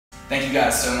Thank you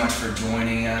guys so much for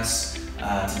joining us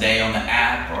today on the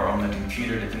app or on the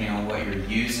computer, depending on what you're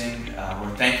using.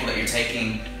 We're thankful that you're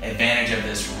taking advantage of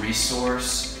this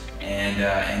resource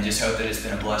and just hope that it's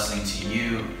been a blessing to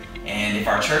you. And if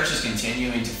our church is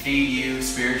continuing to feed you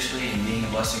spiritually and being a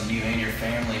blessing to you and your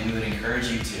family, we would encourage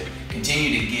you to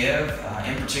continue to give.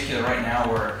 In particular, right now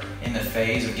we're in the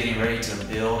phase of getting ready to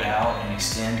build out and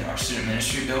extend our student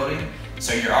ministry building.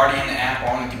 So you're already in the app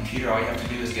or on the computer. All you have to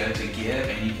do is go to give,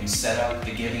 and you can set up the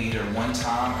giving either one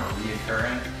time or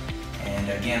reoccurring. And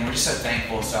again, we're just so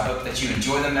thankful. So I hope that you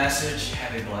enjoy the message.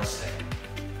 Have a blessed day.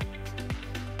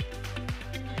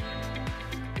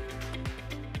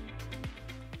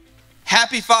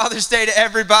 Happy Father's Day to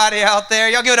everybody out there.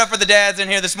 Y'all give it up for the dads in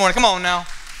here this morning. Come on now.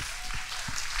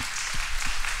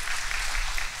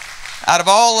 Out of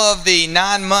all of the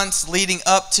 9 months leading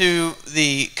up to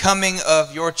the coming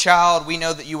of your child, we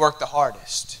know that you worked the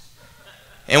hardest.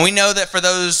 And we know that for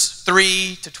those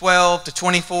 3 to 12 to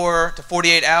 24 to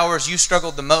 48 hours, you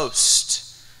struggled the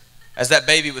most as that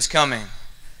baby was coming.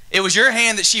 It was your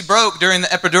hand that she broke during the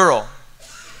epidural.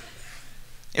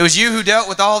 It was you who dealt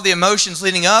with all the emotions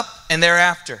leading up and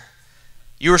thereafter.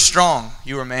 You were strong.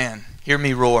 You were a man. Hear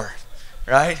me roar,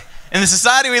 right? In the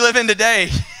society we live in today,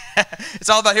 it's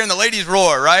all about hearing the ladies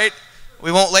roar, right?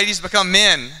 We want ladies to become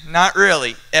men. Not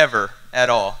really, ever, at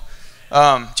all.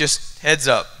 Just heads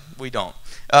up, we don't.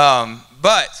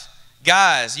 But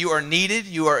guys, you are needed.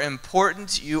 You are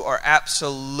important. You are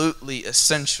absolutely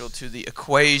essential to the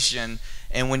equation.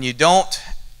 And when you don't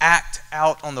act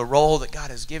out on the role that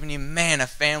God has given you, man, a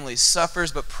family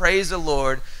suffers. But praise the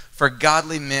Lord for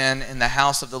godly men in the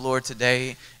house of the Lord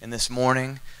today and this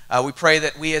morning. We pray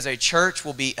that we as a church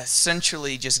will be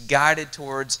essentially just guided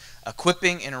towards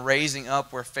equipping and raising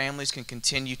up where families can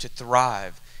continue to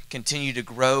thrive, continue to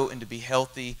grow and to be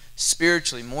healthy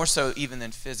spiritually, more so even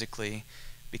than physically,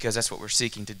 because that's what we're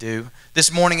seeking to do. This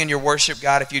morning in your worship,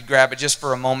 God, if you'd grab it just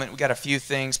for a moment, we got a few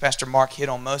things. Pastor Mark hit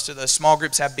on most of those. Small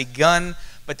groups have begun,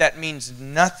 but that means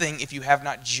nothing if you have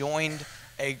not joined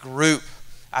a group.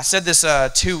 I said this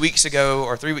 2 weeks ago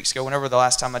or 3 weeks ago, whenever the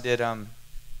last time I did a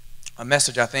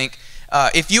message, I think.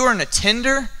 If you are an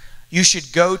attender, you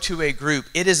should go to a group.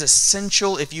 It is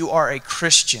essential if you are a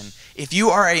Christian. If you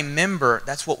are a member,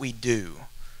 that's what we do.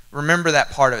 Remember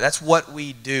that part of it. That's what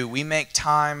we do. We make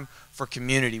time for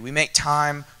community. We make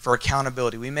time for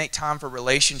accountability. We make time for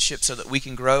relationships so that we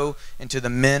can grow into the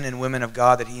men and women of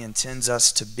God that He intends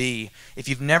us to be. If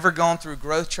you've never gone through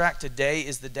Growth Track, today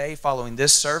is the day following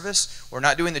this service. We're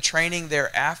not doing the training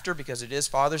thereafter because it is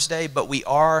Father's Day, but we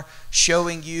are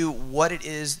showing you what it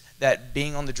is that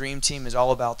being on the Dream Team is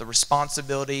all about, the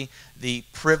responsibility, the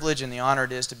privilege, and the honor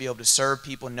it is to be able to serve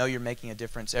people and know you're making a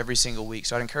difference every single week.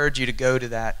 So I'd encourage you to go to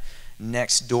that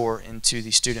next door into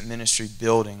the student ministry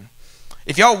building.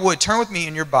 If y'all would, turn with me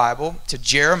in your Bible to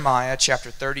Jeremiah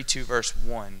chapter 32, verse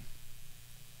 1.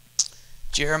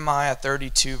 Jeremiah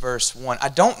 32, verse 1. I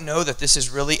don't know that this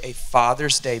is really a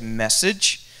Father's Day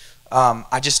message.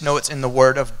 I just know it's in the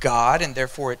Word of God, and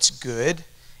therefore it's good,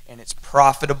 and it's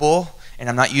profitable, and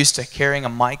I'm not used to carrying a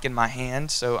mic in my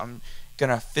hand, so I'm going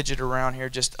to fidget around here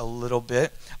just a little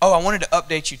bit. Oh, I wanted to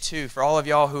update you, too, for all of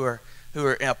y'all who are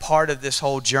a part of this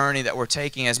whole journey that we're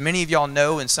taking. As many of y'all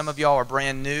know, and some of y'all are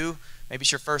brand new, maybe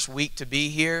it's your first week to be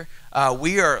here.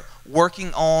 We are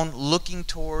working on, looking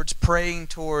towards, praying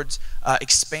towards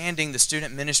expanding the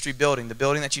student ministry building, the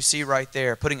building that you see right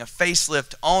there, putting a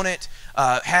facelift on it,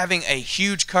 having a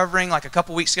huge covering like a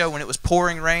couple weeks ago when it was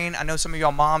pouring rain. I know some of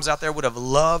y'all moms out there would have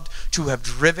loved to have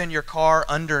driven your car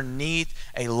underneath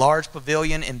a large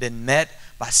pavilion and been met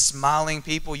by smiling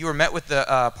people. You were met with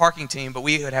the parking team, but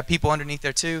we would have people underneath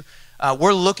there too.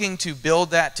 We're looking to build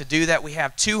that, to do that. We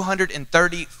have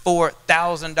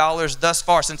 $234,000 thus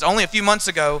far, since only a few months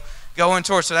ago, going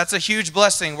towards. So that's a huge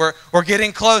blessing. We're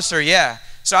getting closer, yeah.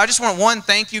 So I just want, one,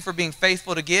 thank you for being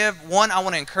faithful to give. One, I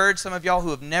want to encourage some of y'all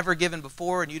who have never given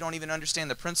before and you don't even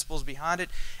understand the principles behind it.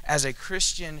 As a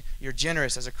Christian, you're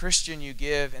generous. As a Christian, you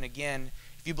give. And again,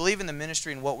 if you believe in the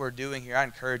ministry and what we're doing here, I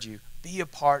encourage you, be a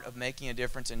part of making a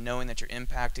difference and knowing that you're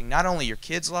impacting not only your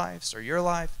kids' lives or your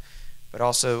life, but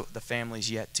also the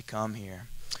families yet to come here.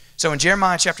 So in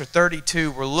Jeremiah chapter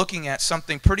 32, we're looking at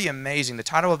something pretty amazing. The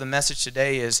title of the message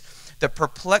today is The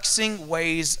Perplexing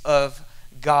Ways of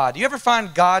God. Do you ever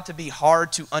find God to be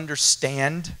hard to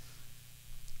understand?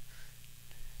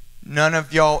 None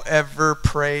of y'all ever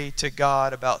pray to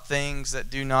God about things that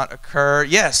do not occur.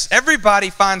 Yes, everybody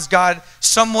finds God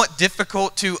somewhat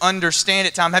difficult to understand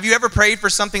at times. Have you ever prayed for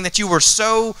something that you were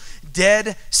so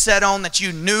dead set on that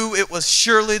you knew it was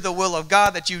surely the will of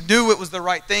God, that you knew it was the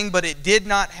right thing, but it did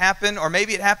not happen, or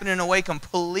maybe it happened in a way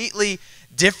completely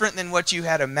different than what you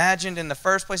had imagined in the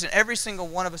first place. And every single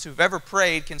one of us who've ever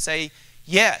prayed can say,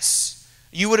 yes.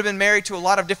 You would have been married to a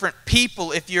lot of different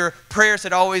people if your prayers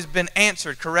had always been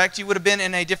answered, correct? You would have been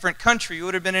in a different country. You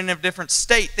would have been in a different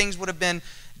state. Things would have been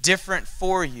different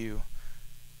for you.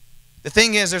 The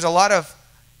thing is, there's a lot of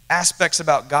aspects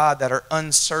about God that are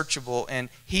unsearchable, and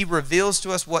He reveals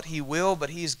to us what He will,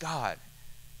 but He's God,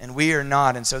 and we are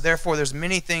not. And so therefore, there's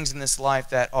many things in this life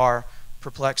that are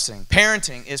perplexing.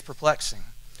 Parenting is perplexing.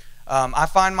 I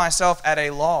find myself at a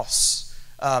loss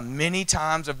many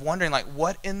times of wondering, like,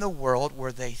 what in the world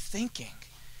were they thinking?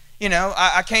 You know,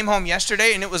 I came home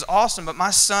yesterday and it was awesome, but my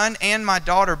son and my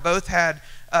daughter both had,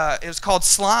 it was called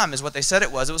slime is what they said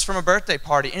it was. It was from a birthday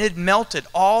party, and it melted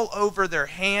all over their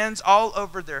hands, all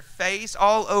over their face,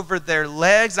 all over their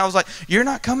legs. And I was like, you're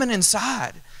not coming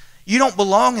inside. You don't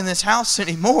belong in this house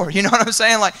anymore. You know what I'm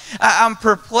saying? Like, I'm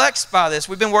perplexed by this.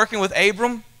 We've been working with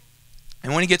Abram.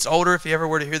 And when he gets older, if he ever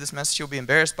were to hear this message, he'll be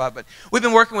embarrassed by it. But we've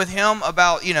been working with him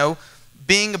about, you know,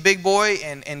 being a big boy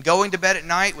and going to bed at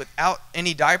night without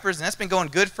any diapers. And that's been going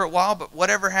good for a while. But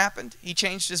whatever happened, he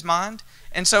changed his mind.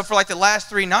 And so for like the last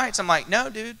 3 nights, I'm like, no,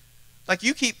 dude. Like,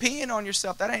 you keep peeing on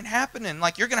yourself. That ain't happening.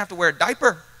 Like, you're going to have to wear a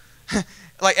diaper.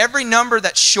 Like, every number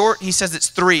that's short, he says it's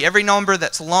 3. Every number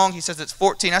that's long, he says it's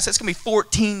 14. I said, it's going to be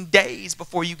 14 days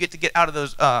before you get out of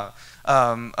those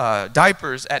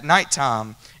diapers at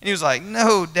nighttime. And he was like,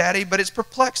 no, Daddy, but it's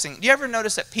perplexing. Do you ever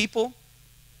notice that people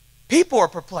are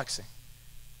perplexing?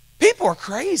 People are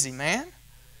crazy, man.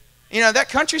 You know, that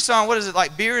country song, what is it,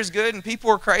 like, beer is good and people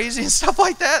are crazy and stuff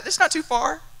like that? It's not too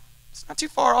far. It's not too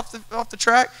far off the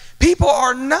track. People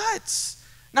are nuts.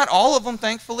 Not all of them,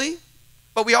 thankfully,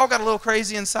 but we all got a little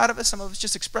crazy inside of us. Some of us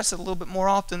just express it a little bit more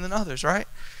often than others, right?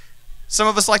 Some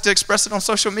of us like to express it on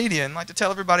social media and like to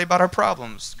tell everybody about our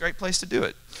problems. Great place to do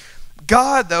it.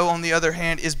 God, though, on the other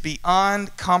hand, is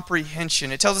beyond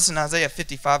comprehension. It tells us in Isaiah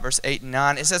 55, verse 8 and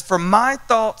 9, it says, for my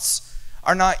thoughts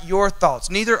are not your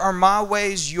thoughts, neither are my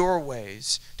ways your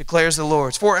ways, declares the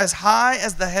Lord. For as high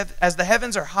as the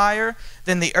heavens are higher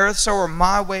than the earth, so are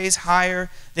my ways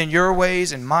higher than your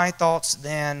ways, and my thoughts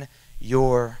than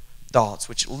your thoughts.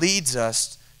 Which leads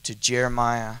us to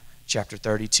Jeremiah chapter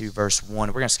 32, verse 1.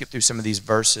 We're going to skip through some of these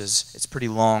verses. It's a pretty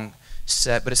long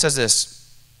set, but it says this.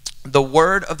 The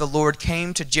word of the Lord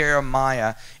came to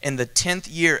Jeremiah in the 10th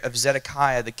year of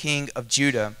Zedekiah, the king of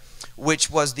Judah, which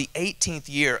was the 18th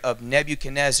year of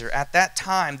Nebuchadnezzar. At that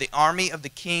time, the army of the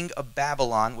king of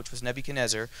Babylon, which was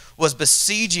Nebuchadnezzar, was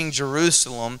besieging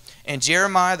Jerusalem, and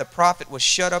Jeremiah the prophet was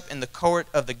shut up in the court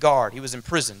of the guard. He was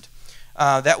imprisoned.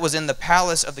 That was in the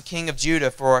palace of the king of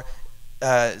Judah, for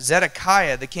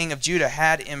Zedekiah, the king of Judah,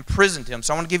 had imprisoned him.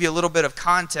 So I want to give you a little bit of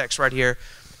context right here.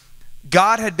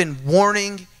 God had been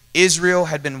warning Israel,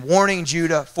 had been warning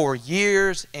Judah for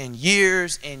years and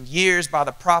years and years by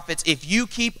the prophets. If you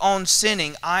keep on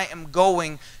sinning, I am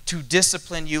going to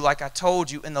discipline you like I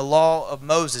told you in the law of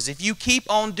Moses. If you keep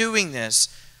on doing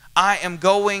this, I am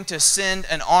going to send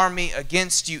an army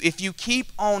against you. If you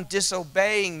keep on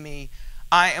disobeying me,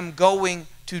 I am going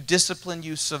to discipline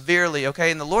you severely,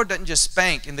 okay? And the Lord doesn't just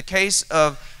spank. In the case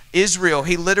of Israel,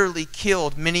 He literally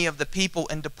killed many of the people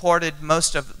and deported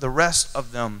most of the rest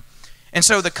of them. And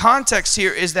so the context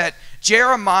here is that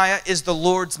Jeremiah is the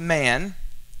Lord's man,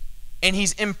 and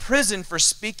he's imprisoned for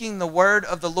speaking the word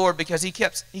of the Lord, because he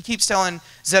keeps telling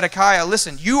Zedekiah,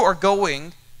 listen, you are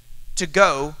going to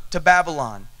go to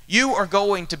Babylon. You are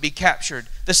going to be captured.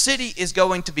 The city is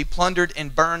going to be plundered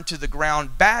and burned to the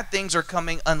ground. Bad things are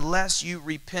coming unless you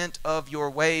repent of your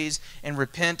ways and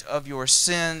repent of your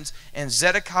sins. And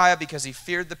Zedekiah, because he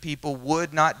feared the people,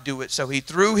 would not do it. So he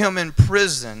threw him in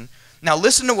prison. Now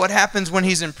listen to what happens when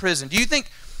he's in prison. Do you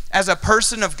think as a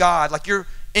person of God, like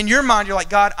in your mind, you're like,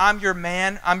 God, I'm your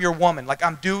man, I'm your woman. Like,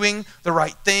 I'm doing the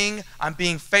right thing, I'm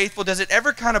being faithful. Does it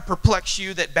ever kind of perplex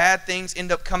you that bad things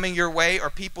end up coming your way, or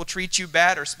people treat you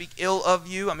bad or speak ill of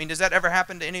you? I mean, does that ever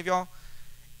happen to any of y'all?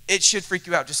 It should freak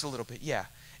you out just a little bit, yeah.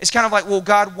 It's kind of like, well,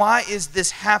 God, why is this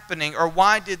happening? Or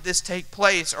why did this take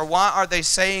place? Or why are they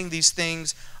saying these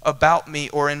things about me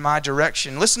or in my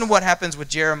direction? Listen to what happens with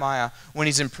Jeremiah when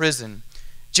he's in prison.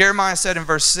 Jeremiah said in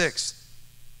verse 6,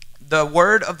 the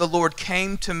word of the Lord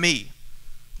came to me.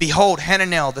 Behold,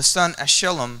 Hananel, the son of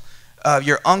Shalom,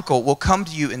 your uncle, will come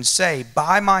to you and say,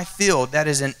 buy my field that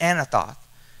is in Anathoth,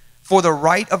 for the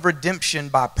right of redemption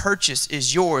by purchase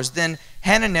is yours. Then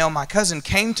Hananel, my cousin,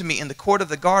 came to me in the court of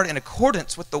the guard in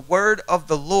accordance with the word of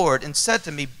the Lord, and said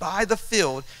to me, buy the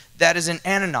field that is in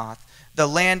Anathoth, the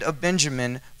land of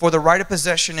Benjamin, for the right of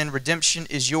possession and redemption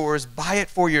is yours. Buy it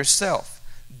for yourself.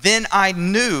 Then I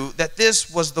knew that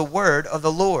this was the word of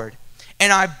the Lord.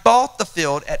 And I bought the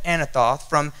field at Anathoth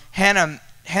from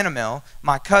Hanamel,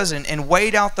 my cousin, and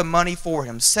weighed out the money for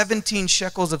him, 17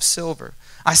 shekels of silver.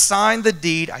 I signed the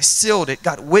deed, I sealed it,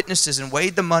 got witnesses, and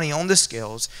weighed the money on the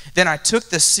scales. Then I took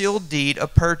the sealed deed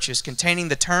of purchase containing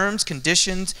the terms,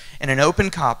 conditions, and an open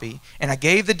copy, and I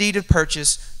gave the deed of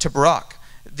purchase to Barak,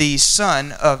 the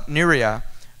son of Neriah,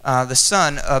 the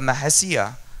son of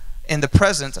Mahasiah, in the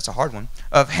presence, that's a hard one,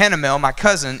 of Hanamel, my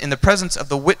cousin, in the presence of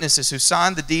the witnesses who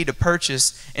signed the deed of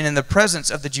purchase, and in the presence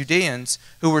of the Judeans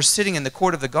who were sitting in the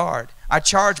court of the guard. I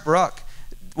charged Barak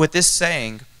with this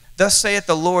saying, Thus saith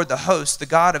the Lord, the host, the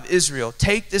God of Israel,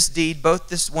 take this deed, both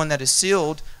this one that is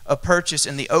sealed of purchase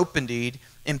and the open deed,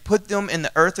 and put them in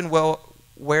the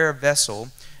earthenware vessel,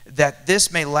 that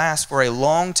this may last for a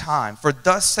long time. For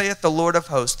thus saith the Lord of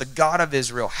hosts, the God of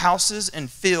Israel, houses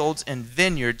and fields and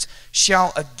vineyards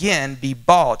shall again be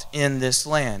bought in this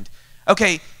land.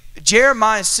 Okay,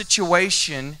 Jeremiah's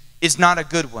situation is not a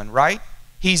good one, right?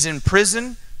 He's in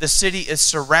prison. The city is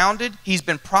surrounded. He's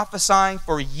been prophesying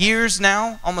for years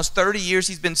now, almost 30 years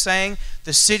he's been saying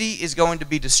the city is going to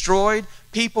be destroyed.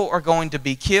 People are going to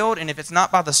be killed. And if it's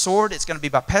not by the sword, it's going to be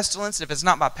by pestilence. If it's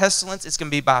not by pestilence, it's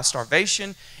going to be by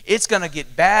starvation. It's going to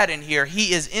get bad in here.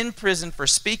 He is in prison for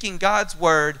speaking God's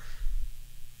word.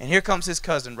 And here comes his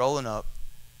cousin rolling up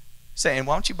saying,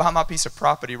 why don't you buy my piece of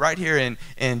property right here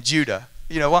in Judah?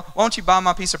 You know, why don't you buy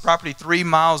my piece of property 3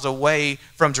 miles away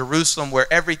from Jerusalem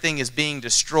where everything is being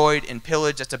destroyed and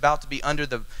pillaged? It's about to be under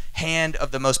the hand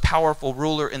of the most powerful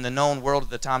ruler in the known world at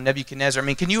the time, Nebuchadnezzar. I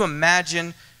mean, can you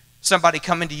imagine somebody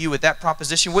coming to you with that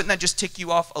proposition? Wouldn't that just tick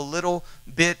you off a little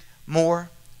bit more?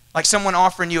 Like someone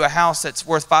offering you a house that's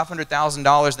worth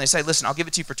 $500,000 and they say, listen, I'll give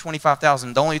it to you for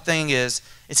 $25,000. The only thing is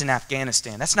it's in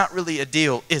Afghanistan. That's not really a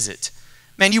deal, is it?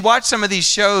 Man, you watch some of these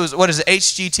shows, what is it,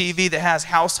 HGTV that has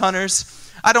house hunters?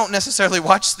 I don't necessarily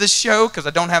watch this show because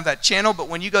I don't have that channel, but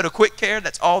when you go to Quick Care,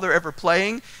 that's all they're ever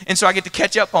playing. And so I get to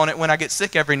catch up on it when I get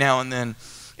sick every now and then.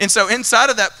 And so inside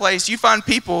of that place, you find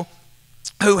people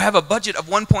who have a budget of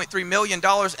 $1.3 million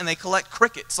and they collect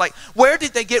crickets. Like, where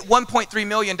did they get $1.3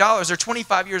 million? They're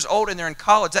 25 years old and they're in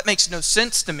college. That makes no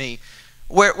sense to me.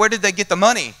 Where did they get the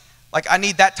money? Like, I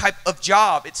need that type of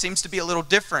job. It seems to be a little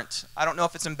different. I don't know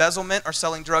if it's embezzlement or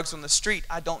selling drugs on the street.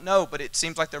 I don't know, but it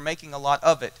seems like they're making a lot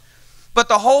of it. But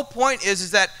the whole point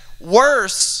is that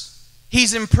worse,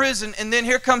 he's in prison, and then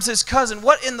here comes his cousin.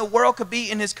 What in the world could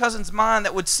be in his cousin's mind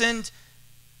that would send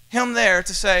him there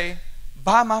to say,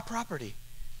 buy my property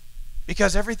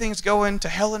because everything's going to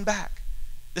hell and back?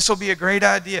 This will be a great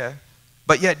idea.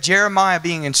 But yet Jeremiah,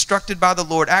 being instructed by the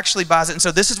Lord, actually buys it. And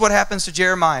so this is what happens to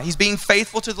Jeremiah. He's being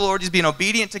faithful to the Lord. He's being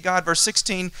obedient to God. Verse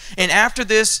 16, and after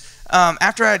this,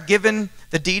 after I had given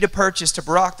the deed of purchase to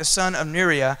Barak, the son of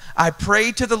Neriah, I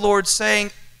prayed to the Lord,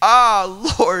 saying,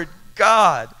 Lord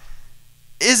God,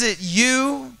 is it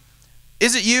you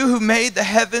who made the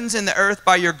heavens and the earth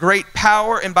by your great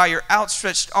power and by your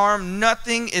outstretched arm?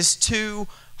 Nothing is too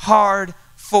hard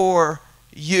for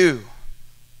you.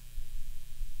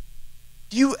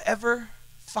 Do you ever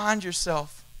find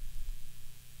yourself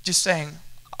just saying,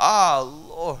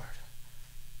 Lord,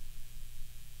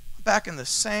 I'm back in the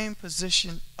same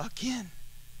position again?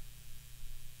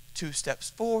 2 steps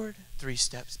forward, 3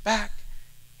 steps back.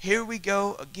 Here we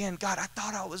go again. God, I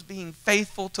thought I was being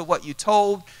faithful to what you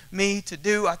told me to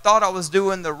do. I thought I was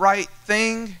doing the right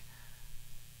thing.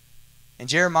 And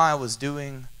Jeremiah was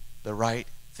doing the right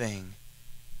thing.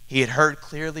 He had heard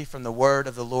clearly from the word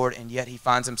of the Lord, and yet he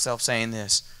finds himself saying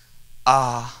this,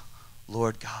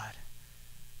 Lord God,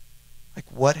 like,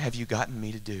 what have you gotten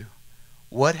me to do?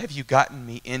 What have you gotten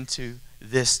me into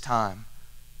this time?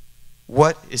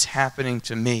 What is happening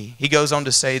to me? He goes on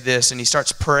to say this, and he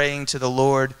starts praying to the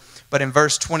Lord. But in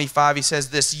verse 25, he says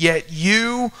this, yet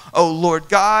you, O Lord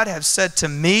God, have said to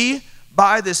me,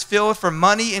 buy this field for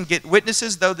money and get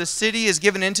witnesses, though the city is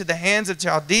given into the hands of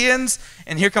Chaldeans.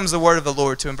 And here comes the word of the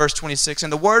Lord to him, verse 26.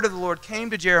 And the word of the Lord came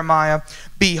to Jeremiah,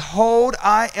 behold,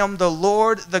 I am the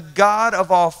Lord, the God of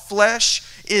all flesh.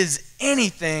 Is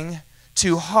anything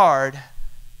too hard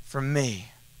for me?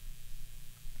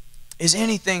 Is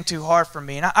anything too hard for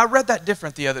me? And I read that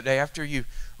different the other day. After you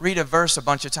read a verse a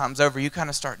bunch of times over, you kind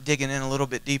of start digging in a little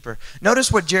bit deeper.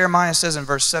 Notice what Jeremiah says in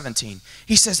verse 17.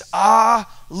 He says,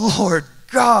 Lord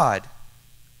God,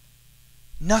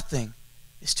 nothing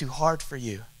is too hard for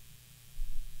you.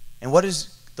 And what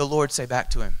does the Lord say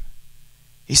back to him?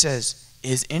 He says,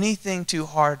 is anything too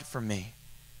hard for me?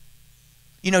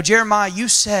 You know, Jeremiah, you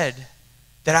said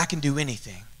that I can do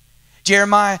anything.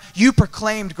 Jeremiah, you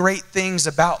proclaimed great things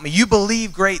about me. You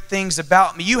believe great things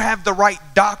about me. You have the right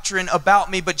doctrine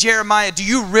about me. But Jeremiah, do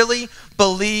you really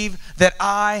believe that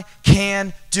I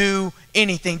can do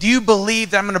anything? Do you believe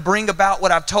that I'm going to bring about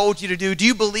what I've told you to do? Do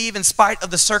you believe in spite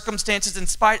of the circumstances, in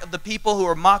spite of the people who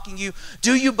are mocking you?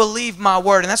 Do you believe my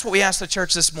word? And that's what we asked the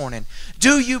church this morning.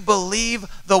 Do you believe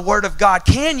the word of God?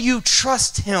 Can you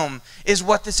trust him is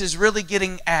what this is really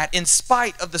getting at, in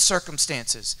spite of the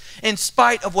circumstances, in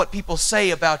spite of what people say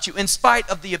about you, in spite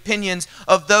of the opinions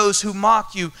of those who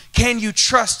mock you. Can you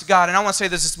trust God? And I want to say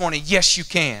this morning, yes you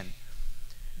can.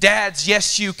 Dads,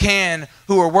 yes you can,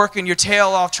 who are working your tail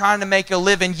off trying to make a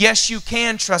living. Yes, you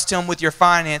can trust him with your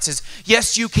finances.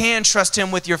 Yes, you can trust him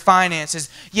with your finances.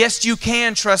 Yes, you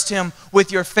can trust him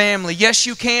with your family. Yes,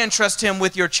 you can trust him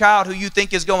with your child who you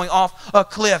think is going off a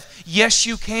cliff. Yes,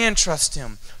 you can trust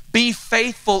him. Be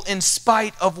faithful in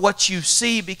spite of what you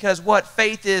see, because what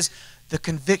faith is, the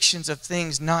convictions of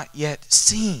things not yet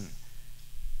seen.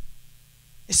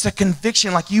 It's a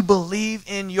conviction, like you believe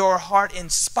in your heart in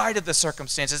spite of the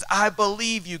circumstances. I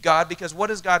believe you, God, because what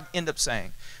does God end up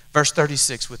saying? Verse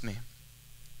 36 with me.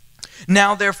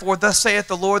 Now therefore, thus saith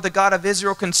the Lord, the God of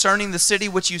Israel, concerning the city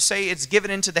which you say is given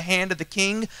into the hand of the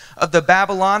king of the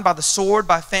Babylon by the sword,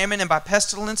 by famine, and by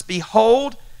pestilence.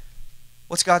 Behold,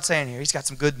 what's God saying here? He's got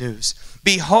some good news.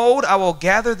 Behold, I will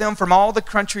gather them from all the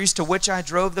countries to which I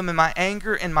drove them in my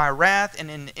anger and my wrath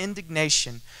and in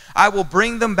indignation. I will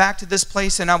bring them back to this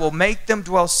place, and I will make them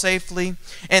dwell safely,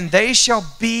 and they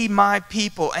shall be my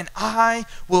people, and I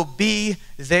will be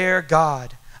their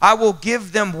God. I will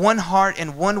give them one heart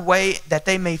and one way, that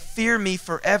they may fear me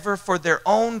forever for their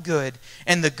own good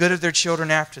and the good of their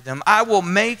children after them. I will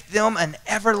make them an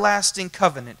everlasting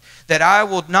covenant, that I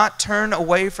will not turn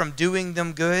away from doing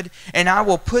them good, and I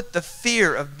will put the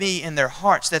fear of me in their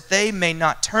hearts, that they may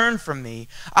not turn from me.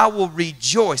 I will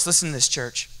rejoice. Listen to this,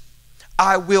 church.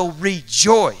 I will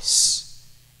rejoice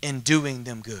in doing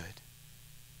them good.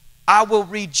 I will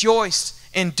rejoice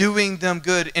in doing them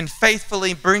good, and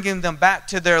faithfully bringing them back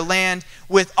to their land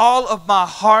with all of my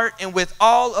heart and with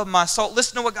all of my soul.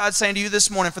 Listen to what God's saying to you this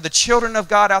morning. For the children of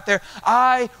God out there,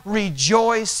 I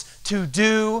rejoice to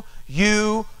do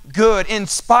you good. In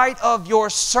spite of your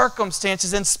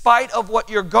circumstances, in spite of what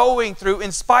you're going through,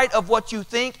 in spite of what you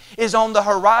think is on the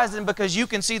horizon, because you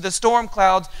can see the storm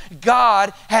clouds,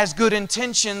 God has good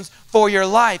intentions for your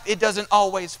life. It doesn't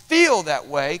always feel that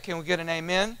way. Can we get an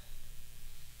amen?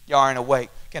 Y'all aren't awake.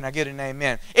 Can I get an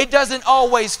amen? It doesn't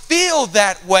always feel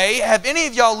that way. Have any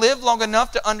of y'all lived long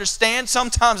enough to understand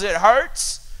sometimes it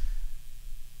hurts?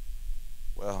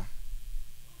 Well,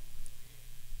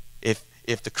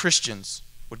 if the Christians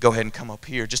would go ahead and come up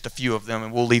here, just a few of them,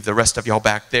 and we'll leave the rest of y'all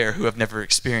back there who have never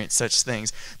experienced such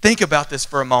things. Think about this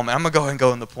for a moment. I'm going to go ahead and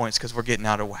go in the points because we're getting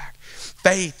out of whack.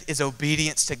 Faith is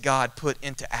obedience to God put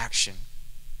into action.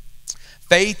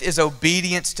 Faith is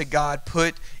obedience to God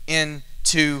put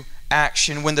into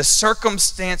action. When the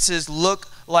circumstances look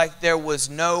like there was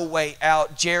no way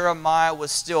out, Jeremiah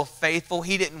was still faithful.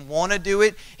 He didn't want to do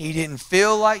it. He didn't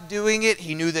feel like doing it.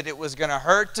 He knew that it was going to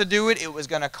hurt to do it. It was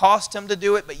going to cost him to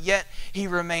do it, but yet he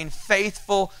remained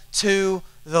faithful to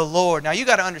the Lord. Now you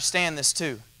got to understand this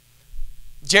too.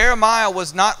 Jeremiah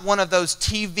was not one of those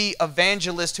TV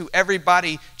evangelists who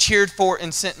everybody cheered for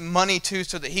and sent money to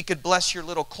so that he could bless your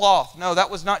little cloth. No,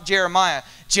 that was not Jeremiah.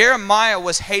 Jeremiah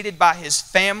was hated by his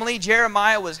family.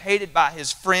 Jeremiah was hated by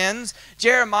his friends.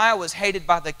 Jeremiah was hated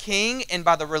by the king and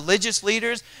by the religious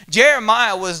leaders.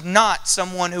 Jeremiah was not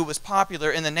someone who was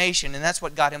popular in the nation, and that's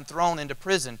what got him thrown into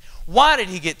prison. Why did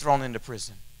he get thrown into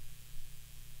prison?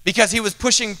 Because he was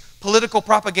pushing political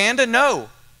propaganda? No.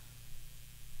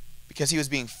 Because he was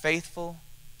being faithful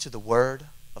to the word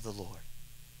of the Lord.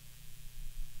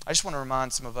 I just want to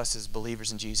remind some of us as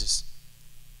believers in Jesus,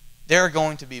 there are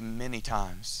going to be many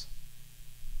times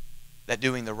that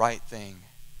doing the right thing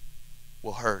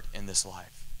will hurt in this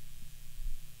life.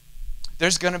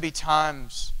 There's going to be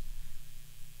times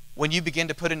when you begin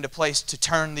to put into place to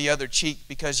turn the other cheek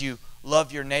because you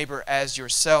love your neighbor as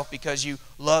yourself, because you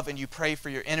love and you pray for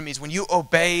your enemies. When you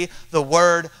obey the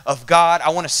word of God,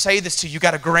 I want to say this to you. You've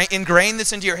got to ingrain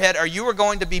this into your head, or you are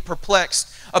going to be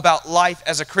perplexed about life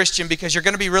as a Christian, because you're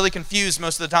going to be really confused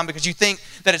most of the time because you think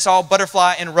that it's all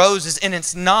butterfly and roses, and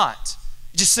it's not.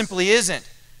 It just simply isn't.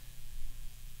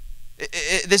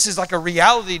 This is like a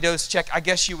reality dose check, I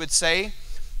guess you would say.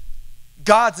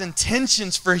 God's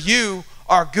intentions for you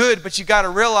are good, but you got to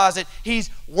realize that He's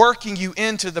working you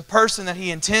into the person that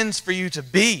He intends for you to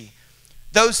be.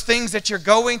 Those things that you're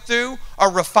going through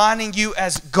are refining you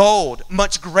as gold,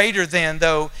 much greater than,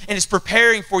 though, and is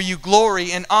preparing for you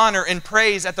glory and honor and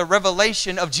praise at the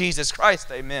revelation of Jesus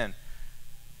Christ. Amen.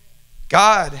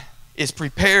 God is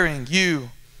preparing you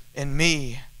and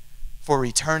me for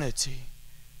eternity,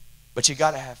 but you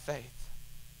got to have faith.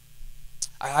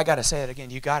 I got to say it again.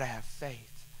 You got to have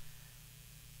faith.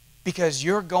 Because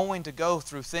you're going to go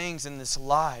through things in this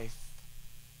life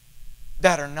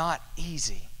that are not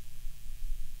easy.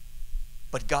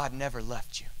 But God never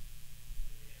left you.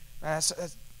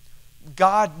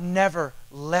 God never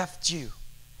left you.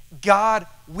 God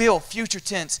will, future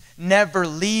tense, never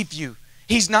leave you.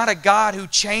 He's not a God who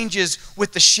changes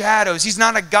with the shadows. He's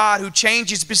not a God who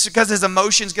changes because his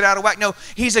emotions get out of whack. No,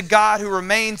 he's a God who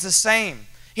remains the same.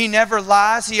 He never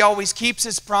lies. He always keeps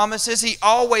his promises. He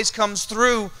always comes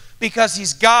through because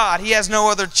he's God. He has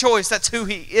no other choice. That's who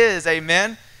he is.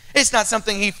 Amen. It's not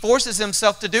something he forces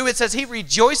himself to do. It says he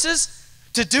rejoices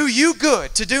to do you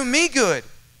good, to do me good,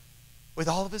 with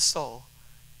all of his soul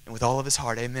and with all of his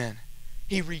heart. Amen.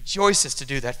 He rejoices to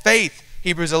do that. Faith,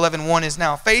 Hebrews 11:1 is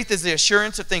now. Faith is the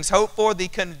assurance of things hoped for, the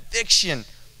conviction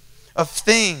of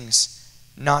things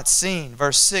not seen.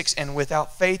 Verse 6, and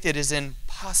without faith it is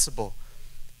impossible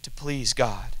to please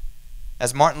God.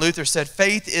 As Martin Luther said,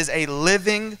 faith is a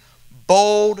living,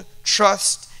 bold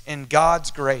trust in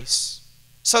God's grace.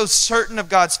 So certain of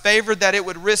God's favor that it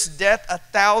would risk death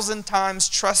 1,000 times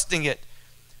trusting it.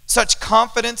 Such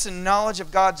confidence and knowledge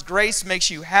of God's grace makes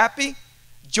you happy,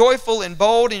 joyful, and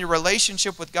bold in your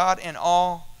relationship with God and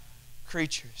all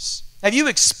creatures. Have you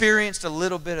experienced a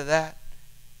little bit of that?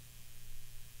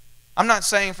 I'm not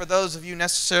saying for those of you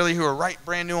necessarily who are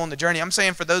brand new on the journey. I'm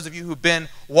saying for those of you who've been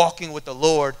walking with the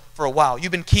Lord for a while.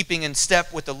 You've been keeping in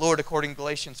step with the Lord according to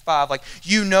Galatians 5. Like,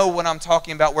 you know what I'm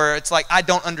talking about, where it's like, I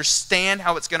don't understand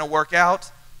how it's going to work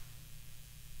out.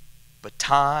 But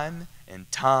time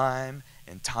and time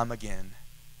and time again,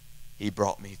 he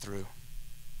brought me through.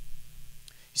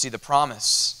 You see, the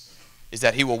promise is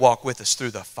that he will walk with us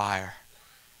through the fire,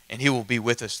 and he will be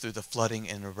with us through the flooding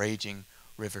and the raging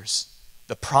rivers.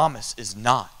 The promise is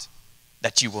not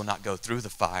that you will not go through the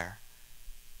fire,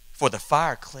 for the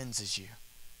fire cleanses you.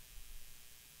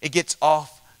 It gets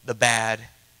off the bad,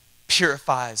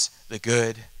 purifies the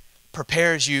good,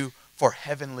 prepares you for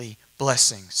heavenly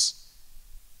blessings.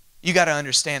 You got to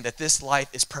understand that this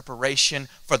life is preparation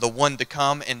for the one to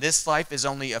come, and this life is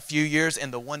only a few years,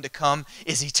 and the one to come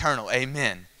is eternal.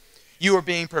 Amen. You are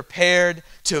being prepared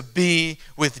to be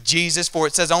with Jesus, for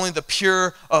it says only the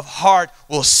pure of heart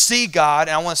will see God.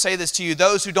 And I want to say this to you,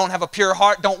 those who don't have a pure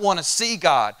heart don't want to see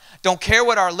God. Don't care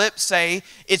what our lips say,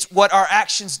 it's what our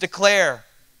actions declare.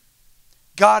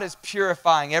 God is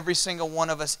purifying every single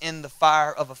one of us in the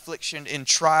fire of affliction, in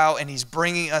trial, and he's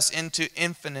bringing us into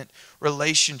infinite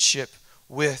relationship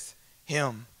with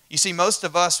him. You see, most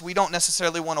of us, we don't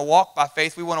necessarily want to walk by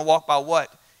faith. We want to walk by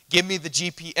what? Give me the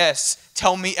GPS.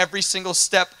 Tell me every single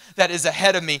step that is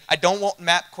ahead of me. I don't want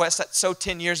MapQuest. That's so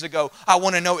 10 years ago. I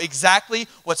want to know exactly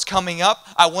what's coming up.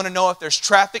 I want to know if there's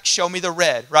traffic. Show me the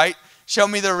red, right? Show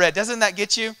me the red. Doesn't that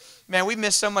get you? Man, we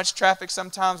miss so much traffic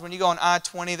sometimes. When you go on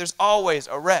I-20, there's always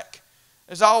a wreck.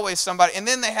 There's always somebody. And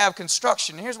then they have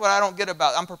construction. And here's what I don't get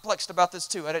about. I'm perplexed about this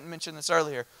too. I didn't mention this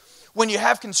earlier. When you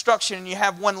have construction and you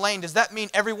have one lane, does that mean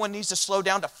everyone needs to slow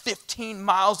down to 15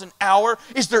 miles an hour?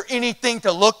 Is there anything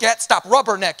to look at? Stop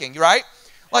rubbernecking, right?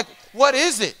 Like, what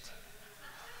is it?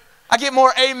 I get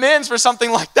more amens for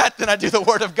something like that than I do the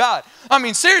Word of God. I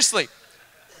mean, seriously.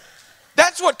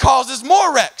 That's what causes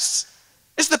more wrecks.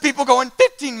 It's the people going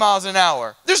 15 miles an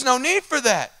hour. There's no need for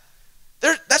that.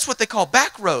 That's what they call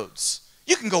back roads.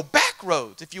 You can go back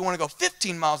roads if you want to go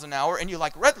 15 miles an hour and you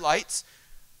like red lights.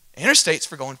 Interstates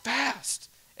for going fast.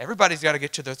 Everybody's got to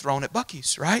get to their throne at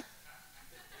Buc-ee's, right?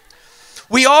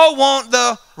 We all want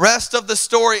the rest of the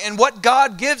story. And what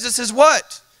God gives us is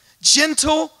what?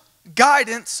 Gentle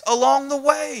guidance along the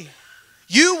way.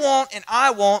 You want and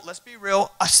I want, let's be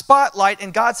real, a spotlight.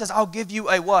 And God says, I'll give you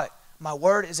a what? My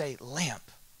word is a lamp.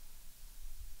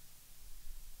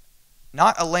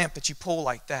 Not a lamp that you pull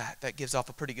like that gives off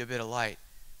a pretty good bit of light.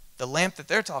 The lamp that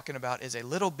they're talking about is a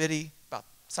little bitty, about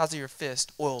the size of your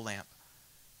fist, oil lamp.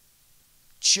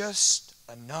 Just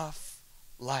enough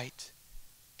light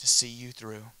to see you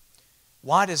through.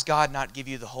 Why does God not give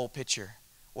you the whole picture?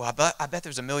 Well, I bet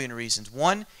there's a million reasons.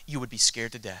 One, you would be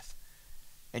scared to death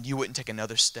and you wouldn't take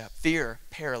another step. Fear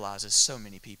paralyzes so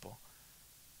many people.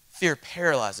 Fear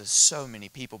paralyzes so many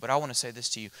people. But I want to say this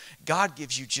to you. God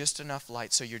gives you just enough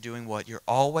light so you're doing what? You're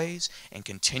always and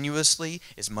continuously,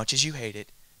 as much as you hate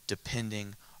it,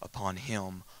 depending upon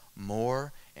him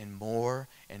more and more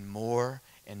and more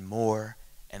and more,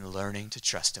 and learning to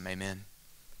trust him. Amen.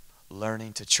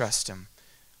 Learning to trust him.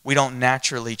 We don't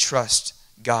naturally trust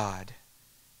God.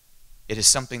 It is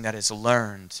something that is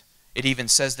learned. It even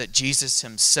says that Jesus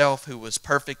himself, who was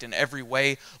perfect in every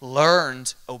way,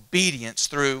 learned obedience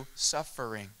through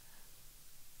suffering.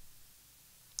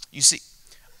 You see,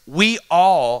 we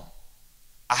all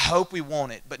I hope we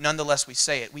want it, but nonetheless we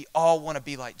say it. We all want to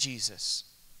be like Jesus.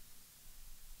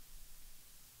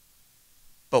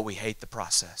 But we hate the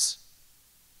process.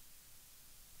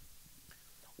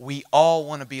 We all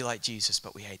want to be like Jesus,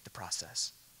 but we hate the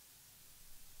process.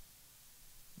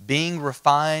 Being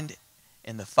refined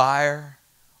in the fire,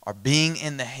 or being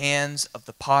in the hands of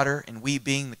the potter and we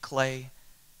being the clay,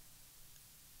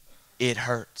 it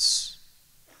hurts.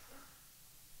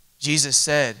 Jesus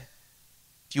said,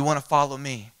 if you want to follow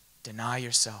me, deny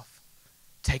yourself,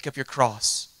 take up your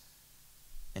cross,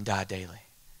 and die daily.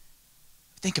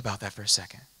 Think about that for a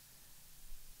second.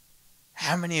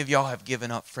 How many of y'all have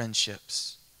given up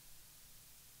friendships?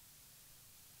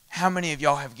 How many of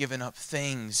y'all have given up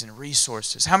things and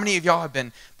resources? How many of y'all have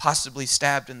been possibly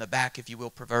stabbed in the back, if you will,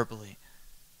 proverbially?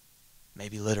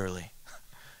 Maybe literally.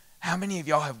 How many of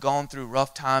y'all have gone through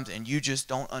rough times and you just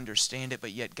don't understand it,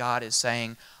 but yet God is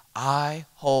saying, I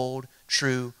hold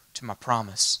true to my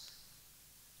promise.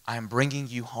 I am bringing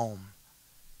you home.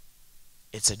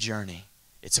 It's a journey.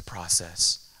 It's a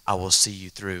process. I will see you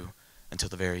through until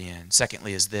the very end.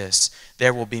 Secondly is this: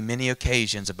 there will be many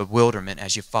occasions of bewilderment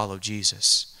as you follow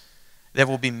Jesus. There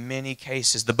will be many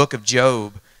cases. The book of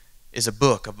Job is a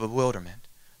book of bewilderment.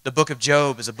 The book of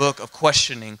Job is a book of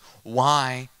questioning,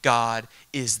 why, God,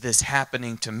 is this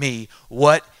happening to me?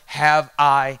 What have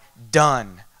I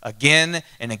done? Again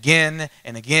and again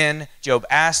and again, Job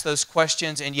asks those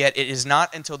questions, and yet it is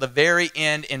not until the very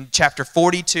end in chapter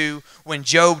 42 when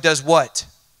Job does what?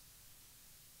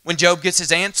 When Job gets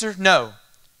his answer? No.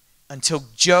 Until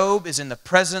Job is in the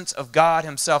presence of God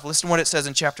himself. Listen to what it says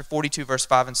in chapter 42, verse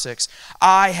 5 and 6.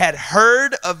 I had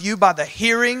heard of you by the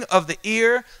hearing of the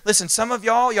ear. Listen, some of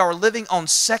y'all are living on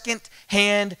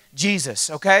second-hand Jesus,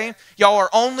 okay? Y'all are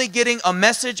only getting a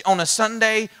message on a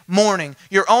Sunday morning.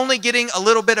 You're only getting a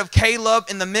little bit of Caleb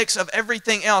in the mix of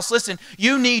everything else. Listen,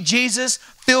 you need Jesus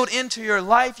filled into your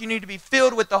life. You need to be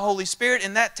filled with the Holy Spirit,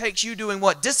 and that takes you doing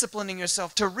what? Disciplining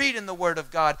yourself to read in the Word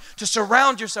of God, to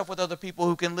surround yourself with other people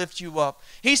who can lift you up.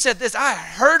 He said this, I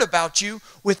heard about you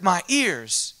with my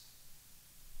ears.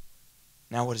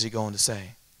 Now what is he going to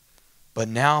say? But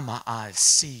now my eyes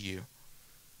see you.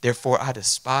 Therefore I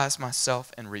despise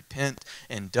myself and repent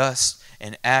in dust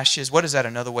and ashes. What is that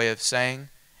another way of saying?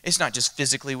 It's not just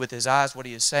physically with his eyes. What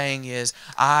he is saying is,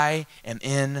 I am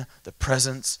in the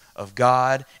presence of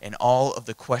God, and all of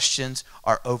the questions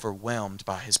are overwhelmed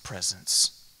by his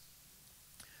presence.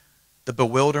 The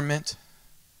bewilderment,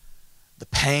 the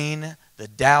pain, the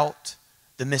doubt,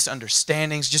 the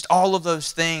misunderstandings, just all of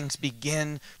those things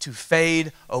begin to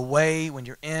fade away when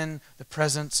you're in the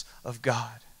presence of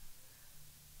God.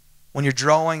 When you're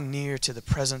drawing near to the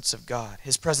presence of God,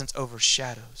 his presence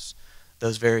overshadows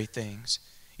those very things.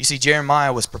 You see,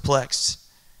 Jeremiah was perplexed.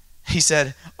 He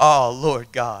said, oh,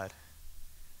 Lord God,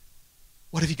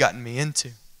 what have you gotten me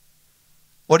into?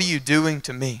 What are you doing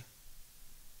to me?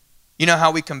 You know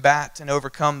how we combat and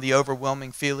overcome the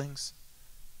overwhelming feelings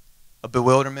of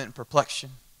bewilderment and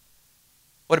perplexion?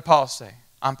 What did Paul say?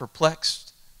 I'm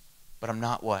perplexed, but I'm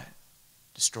not what?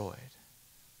 Destroyed.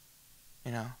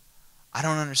 You know, I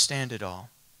don't understand it all.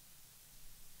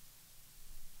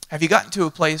 Have you gotten to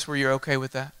a place where you're okay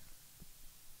with that?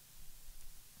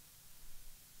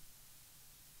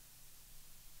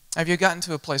 Have you gotten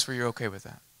to a place where you're okay with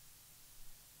that?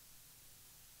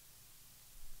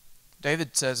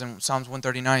 David says in Psalms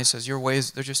 139, he says, your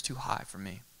ways, they're just too high for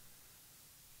me.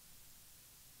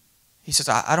 He says,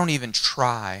 I don't even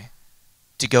try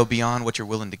to go beyond what you're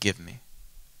willing to give me.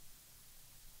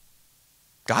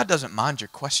 God doesn't mind your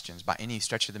questions by any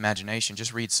stretch of the imagination.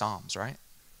 Just read Psalms, right?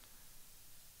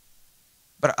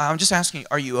 But I'm just asking you,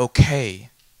 are you okay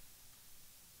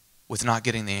with not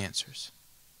getting the answers?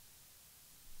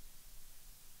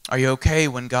 Are you okay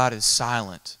when God is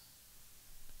silent?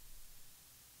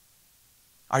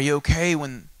 Are you okay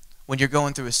when you're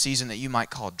going through a season that you might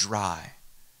call dry?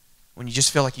 When you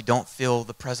just feel like you don't feel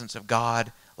the presence of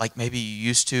God like maybe you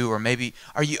used to, or maybe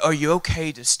are you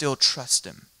okay to still trust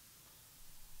him?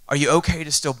 Are you okay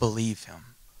to still believe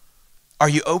him? Are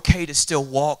you okay to still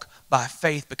walk by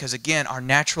faith? Because again, our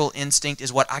natural instinct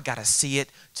is what? I got to see it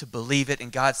to believe it.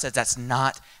 And God says that's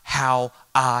not how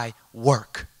I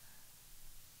work.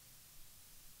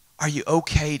 Are you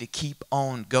okay to keep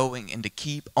on going and to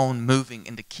keep on moving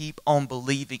and to keep on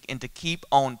believing and to keep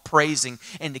on praising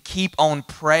and to keep on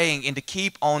praying and to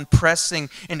keep on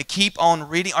pressing and to keep on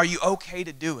reading? Are you okay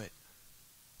to do it?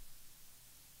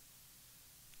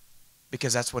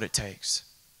 Because that's what it takes.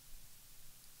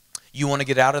 You want to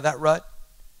get out of that rut?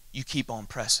 You keep on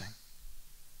pressing.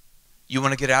 You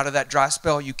want to get out of that dry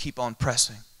spell? You keep on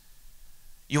pressing.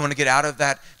 You want to get out of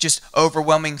that just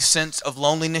overwhelming sense of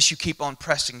loneliness, you keep on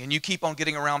pressing and you keep on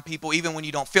getting around people even when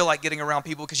you don't feel like getting around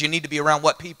people because you need to be around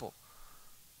what people?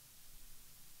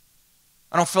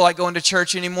 I don't feel like going to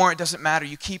church anymore. It doesn't matter.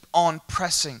 You keep on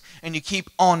pressing and you keep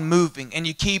on moving and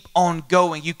you keep on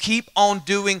going. You keep on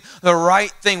doing the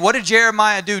right thing. What did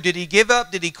Jeremiah do? Did he give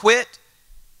up? Did he quit?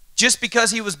 Just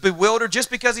because he was bewildered? Just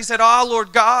because he said, "Oh,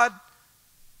 Lord God"?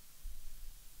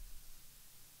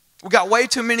 We got way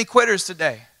too many quitters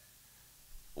today.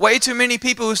 Way too many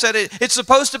people who said it's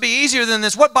supposed to be easier than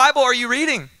this. What Bible are you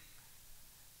reading?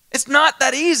 It's not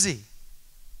that easy.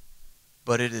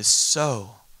 But it is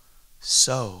so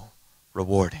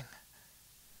rewarding.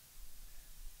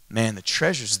 Man, the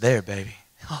treasure's there, baby.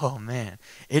 Oh, man,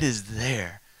 it is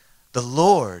there. The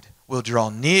Lord will draw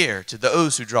near to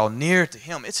those who draw near to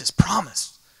Him. It's His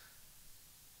promise.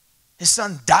 His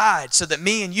Son died so that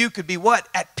me and you could be what?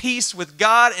 At peace with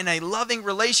God, in a loving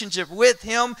relationship with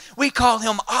Him. We call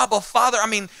Him Abba, Father. I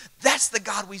mean, that's the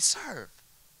God we serve.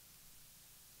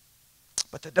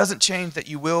 But that doesn't change that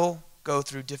you will go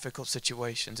through difficult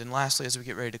situations. And lastly, as we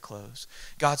get ready to close,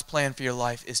 God's plan for your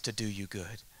life is to do you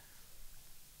good.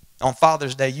 On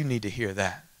Father's Day, you need to hear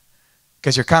that.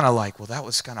 Because you're kind of like, well, that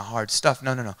was kind of hard stuff.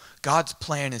 No. God's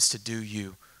plan is to do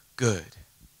you good.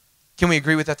 Can we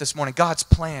agree with that this morning? God's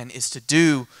plan is to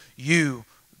do you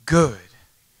good.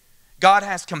 God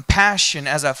has compassion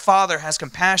as a father has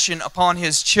compassion upon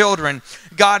his children.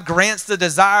 God grants the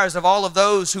desires of all of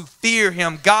those who fear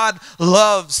Him. God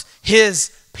loves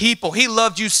His people. He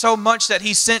loved you so much that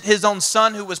He sent His own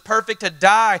Son who was perfect to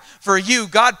die for you.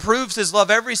 God proves His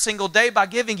love every single day by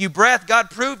giving you breath.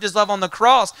 God proved His love on the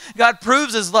cross. God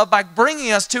proves His love by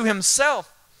bringing us to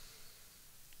Himself.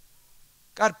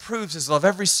 God proves His love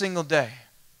every single day.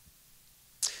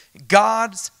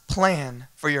 God's plan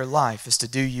for your life is to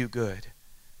do you good.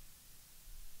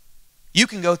 You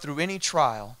can go through any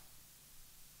trial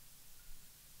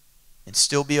and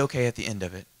still be okay at the end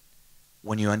of it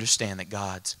when you understand that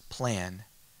God's plan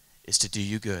is to do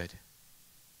you good.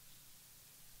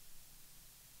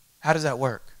 How does that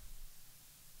work?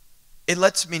 It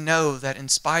lets me know that in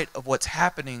spite of what's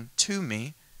happening to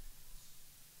me,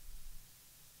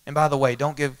 and by the way,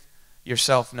 don't give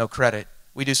yourself no credit.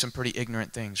 We do some pretty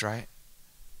ignorant things, right?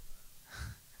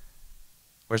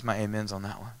 Where's my amens on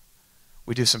that one?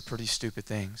 We do some pretty stupid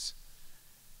things.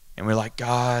 And we're like,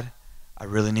 God, I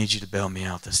really need you to bail me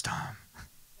out this time.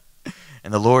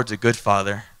 And the Lord's a good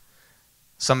father.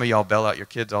 Some of y'all bail out your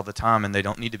kids all the time and they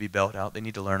don't need to be bailed out. They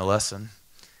need to learn a lesson.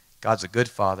 God's a good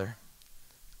father.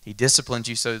 He disciplines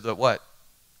you so that what?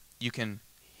 You can,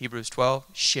 Hebrews 12,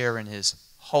 share in His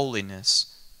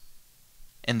holiness.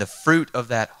 And the fruit of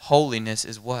that holiness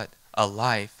is what? A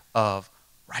life of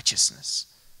righteousness.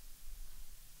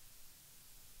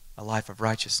 A life of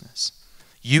righteousness.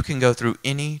 You can go through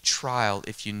any trial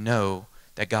if you know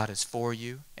that God is for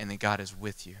you and that God is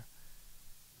with you.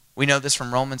 We know this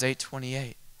from Romans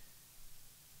 8:28.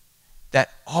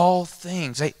 That all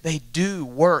things, they do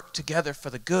work together for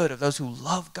the good of those who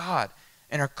love God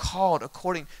and are called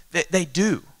according. They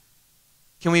do.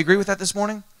 Can we agree with that this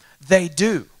morning? They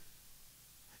do.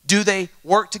 Do they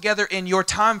work together in your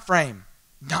time frame?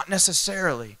 Not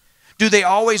necessarily. Do they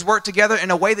always work together in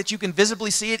a way that you can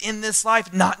visibly see it in this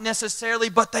life? Not necessarily,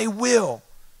 but they will.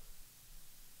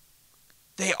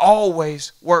 They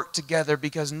always work together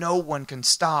because no one can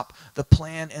stop the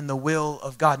plan and the will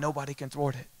of God. Nobody can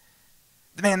thwart it.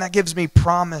 Man, that gives me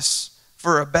promise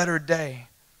for a better day.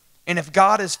 And if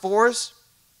God is for us,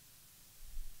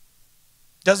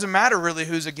 doesn't matter really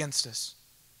who's against us.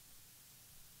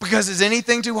 Because is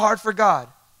anything too hard for God?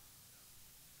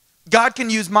 God can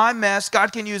use my mess.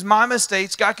 God can use my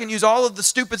mistakes. God can use all of the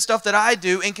stupid stuff that I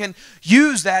do and can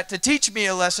use that to teach me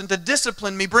a lesson, to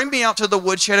discipline me, bring me out to the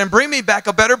woodshed and bring me back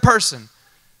a better person.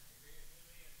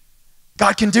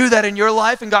 God can do that in your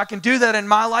life and God can do that in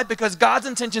my life because God's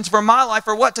intentions for my life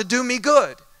are what? To do me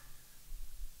good.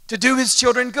 To do His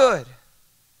children good.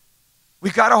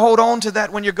 We've got to hold on to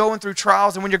that when you're going through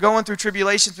trials and when you're going through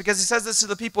tribulations, because He says this to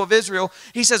the people of Israel.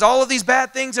 He says, all of these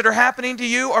bad things that are happening to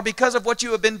you are because of what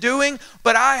you have been doing,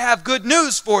 but I have good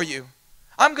news for you.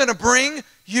 I'm going to bring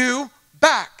you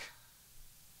back.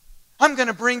 I'm going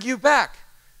to bring you back.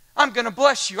 I'm going to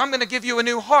bless you. I'm going to give you a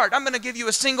new heart. I'm going to give you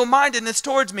a single-mindedness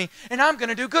towards me, and I'm going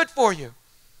to do good for you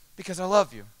because I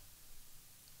love you.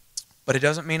 But it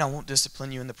doesn't mean I won't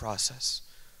discipline you in the process.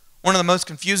 One of the most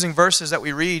confusing verses that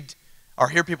we read or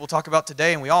hear people talk about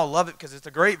today, and we all love it because it's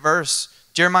a great verse.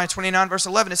 Jeremiah 29, verse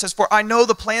 11, it says, "For I know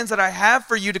the plans that I have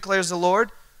for you, declares the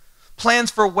Lord, plans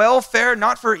for welfare,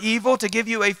 not for evil, to give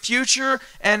you a future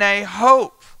and a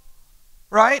hope."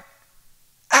 Right?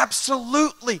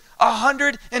 Absolutely,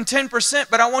 110%.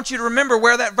 But I want you to remember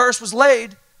where that verse was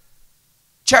laid.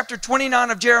 Chapter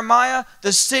 29 of Jeremiah,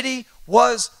 the city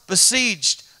was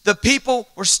besieged. The people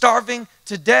were starving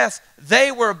to death.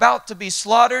 They were about to be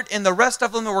slaughtered, and the rest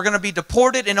of them were going to be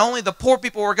deported, and only the poor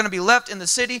people were going to be left in the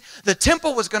city. The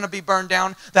temple was going to be burned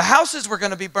down. The houses were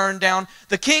going to be burned down.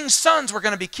 The king's sons were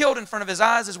going to be killed in front of his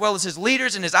eyes, as well as his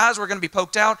leaders, and his eyes were going to be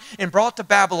poked out and brought to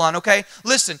Babylon, okay?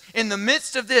 Listen, in the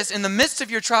midst of this, in the midst of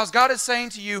your trials, God is saying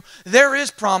to you, there is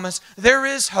promise, there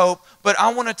is hope, but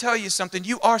I want to tell you something.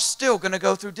 You are still going to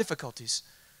go through difficulties.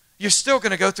 You're still going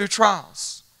to go through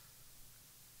trials.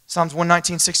 Psalms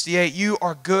 119:68, you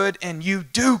are good and you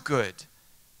do good.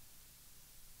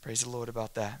 Praise the Lord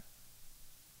about that.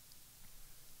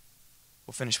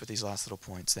 We'll finish with these last little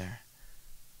points there.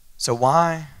 So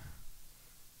why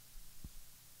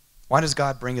does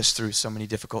God bring us through so many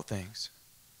difficult things?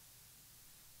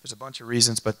 There's a bunch of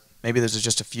reasons, but maybe there's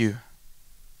just a few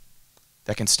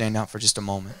that can stand out for just a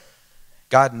moment.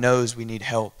 God knows we need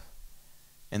help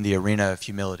in the arena of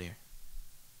humility.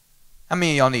 How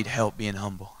many of y'all need help being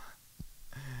humble?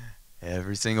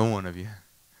 Every single one of you.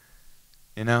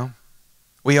 You know?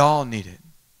 We all need it.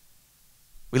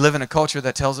 We live in a culture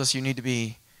that tells us you need to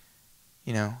be,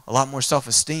 a lot more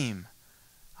self-esteem.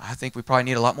 I think we probably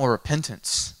need a lot more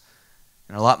repentance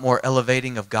and a lot more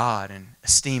elevating of God and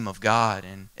esteem of God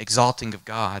and exalting of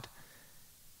God.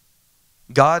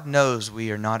 God knows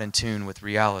we are not in tune with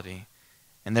reality,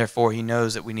 and therefore He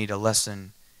knows that we need a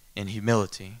lesson in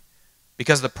humility.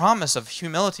 Because the promise of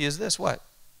humility is this, what?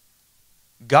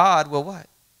 God will what?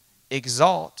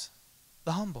 Exalt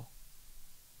the humble.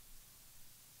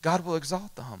 God will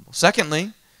exalt the humble.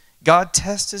 Secondly, God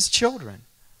tests His children.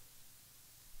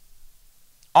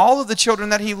 All of the children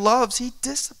that He loves, He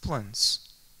disciplines.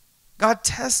 God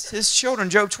tests His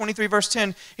children. Job 23 verse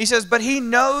 10, He says, but He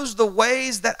knows the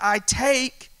ways that I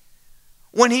take.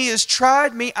 When He has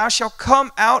tried me, I shall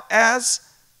come out as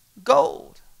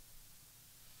gold.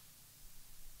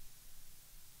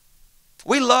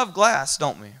 We love glass,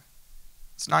 don't we?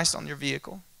 It's nice on your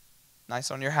vehicle, nice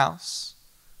on your house,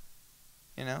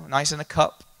 nice in a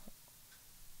cup.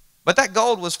 But that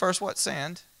gold was first what?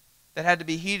 Sand that had to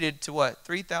be heated to what?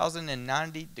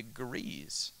 3,090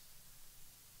 degrees.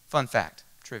 Fun fact,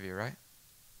 trivia, right?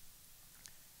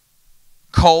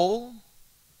 Coal,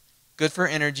 good for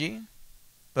energy,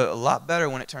 but a lot better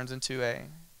when it turns into a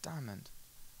diamond.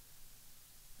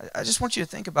 I just want you to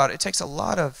think about it. It takes a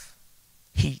lot of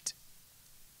heat,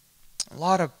 a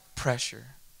lot of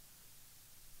pressure,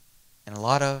 and a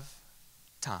lot of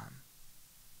time.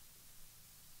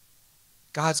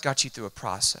 God's got you through a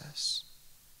process.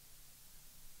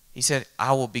 He said,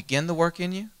 I will begin the work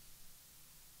in you.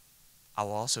 I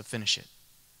will also finish it.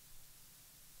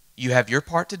 You have your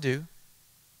part to do,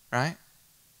 right?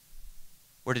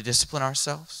 We're to discipline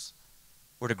ourselves.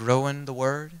 We're to grow in the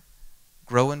Word,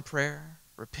 grow in prayer,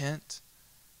 repent,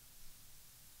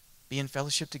 be in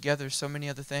fellowship together, so many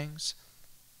other things.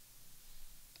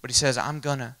 But He says, I'm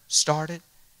going to start it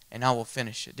and I will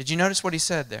finish it. Did you notice what He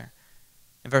said there?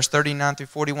 In verse 39 through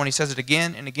 41, He says it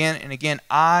again and again and again.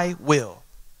 I will,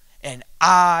 and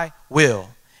I will,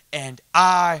 and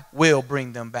I will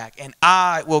bring them back, and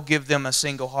I will give them a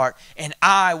single heart, and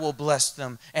I will bless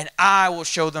them, and I will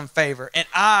show them favor, and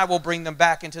I will bring them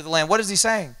back into the land. What is He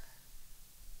saying?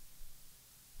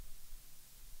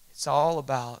 It's all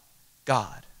about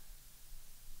God.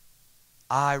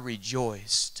 I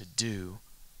rejoice to do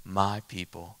my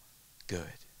people good.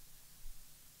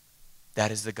 That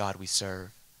is the God we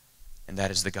serve, and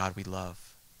that is the God we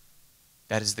love.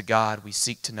 That is the God we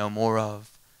seek to know more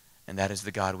of, and that is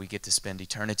the God we get to spend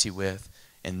eternity with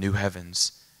in new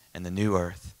heavens and the new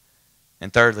earth.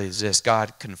 And thirdly is this: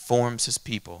 God conforms His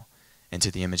people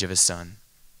into the image of His Son.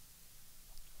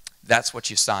 That's what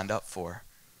you signed up for.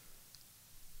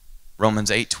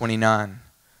 Romans 8:29.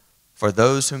 For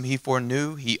those whom He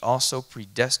foreknew, He also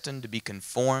predestined to be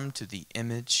conformed to the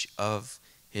image of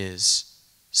His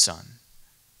Son.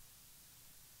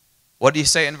 What do you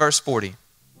say in verse 40?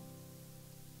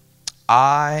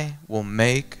 I will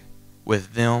make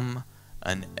with them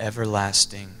an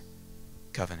everlasting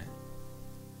covenant.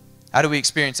 How do we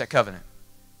experience that covenant?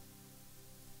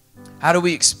 How do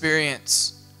we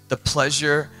experience the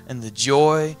pleasure and the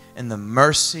joy and the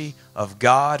mercy of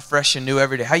God fresh and new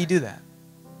every day? How do you do that?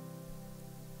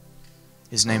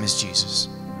 His name is Jesus.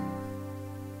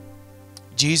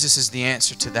 Jesus is the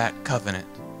answer to that covenant.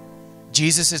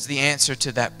 Jesus is the answer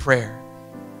to that prayer.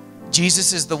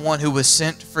 Jesus is the one who was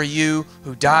sent for you,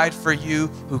 who died for you,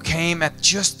 who came at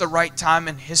just the right time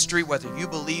in history, whether you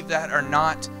believe that or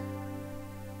not.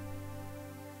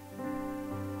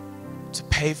 to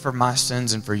pay for my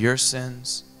sins and for your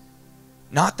sins.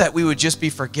 Not that we would just be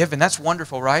forgiven. That's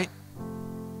wonderful, right?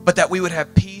 But that we would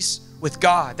have peace with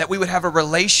God, that we would have a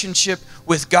relationship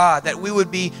with God, that we would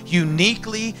be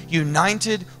uniquely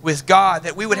united with God,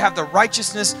 that we would have the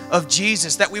righteousness of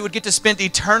Jesus, that we would get to spend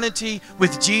eternity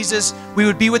with Jesus. We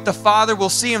would be with the Father. We'll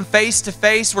see Him face to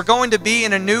face. We're going to be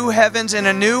in a new heavens and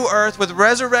a new earth with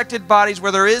resurrected bodies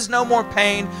where there is no more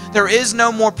pain, there is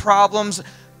no more problems.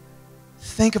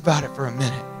 Think about it for a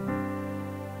minute.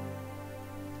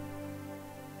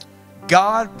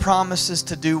 God promises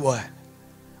to do what?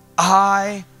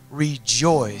 I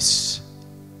rejoice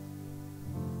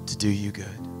to do you good.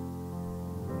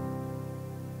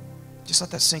 Just let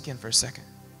that sink in for a second.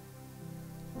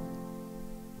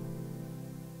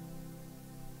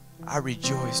 I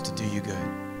rejoice to do you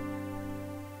good.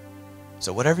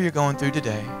 So whatever you're going through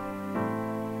today,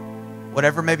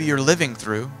 whatever maybe you're living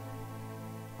through,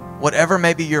 whatever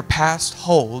maybe your past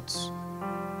holds,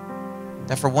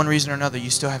 that for one reason or another you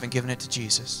still haven't given it to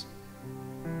Jesus.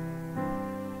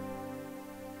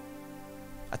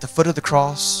 At the foot of the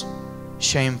cross,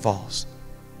 shame falls.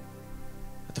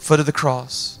 At the foot of the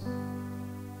cross,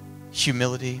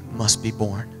 humility must be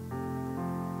born.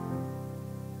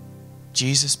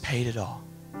 Jesus paid it all.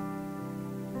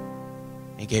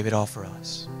 He gave it all for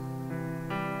us.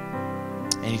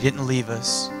 And He didn't leave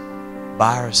us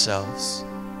by ourselves.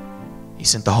 He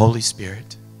sent the Holy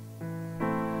Spirit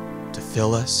to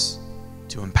fill us,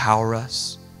 to empower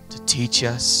us, to teach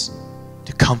us,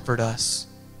 to comfort us,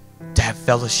 to have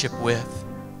fellowship with.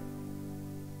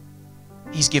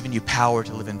 He's given you power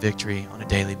to live in victory on a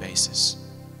daily basis.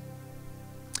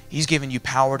 He's given you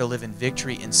power to live in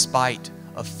victory in spite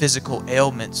of physical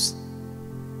ailments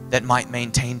that might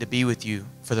maintain to be with you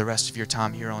for the rest of your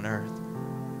time here on earth.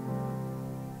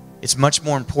 It's much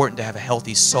more important to have a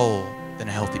healthy soul than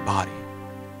a healthy body.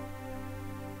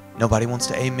 Nobody wants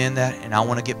to amen that, and I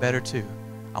want to get better too.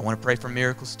 I want to pray for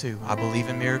miracles too. I believe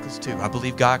in miracles too. I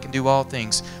believe God can do all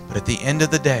things. But at the end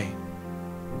of the day,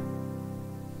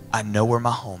 I know where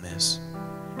my home is.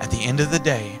 At the end of the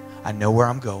day, I know where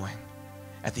I'm going.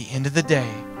 At the end of the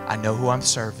day, I know who I'm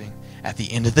serving. At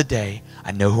the end of the day,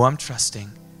 I know who I'm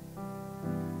trusting.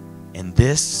 And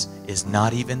this is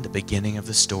not even the beginning of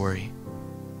the story.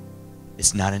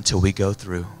 It's not until we go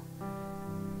through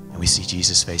and we see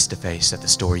Jesus face to face that the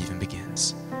story even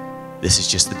begins. This is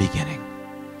just the beginning.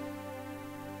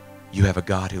 You have a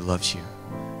God who loves you,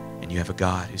 and you have a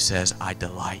God who says, I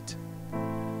delight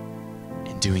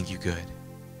in doing you good.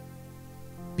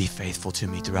 Be faithful to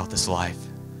me throughout this life.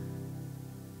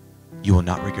 You will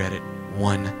not regret it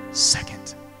 1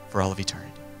 second for all of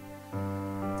eternity.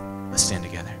 Let's stand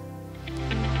together.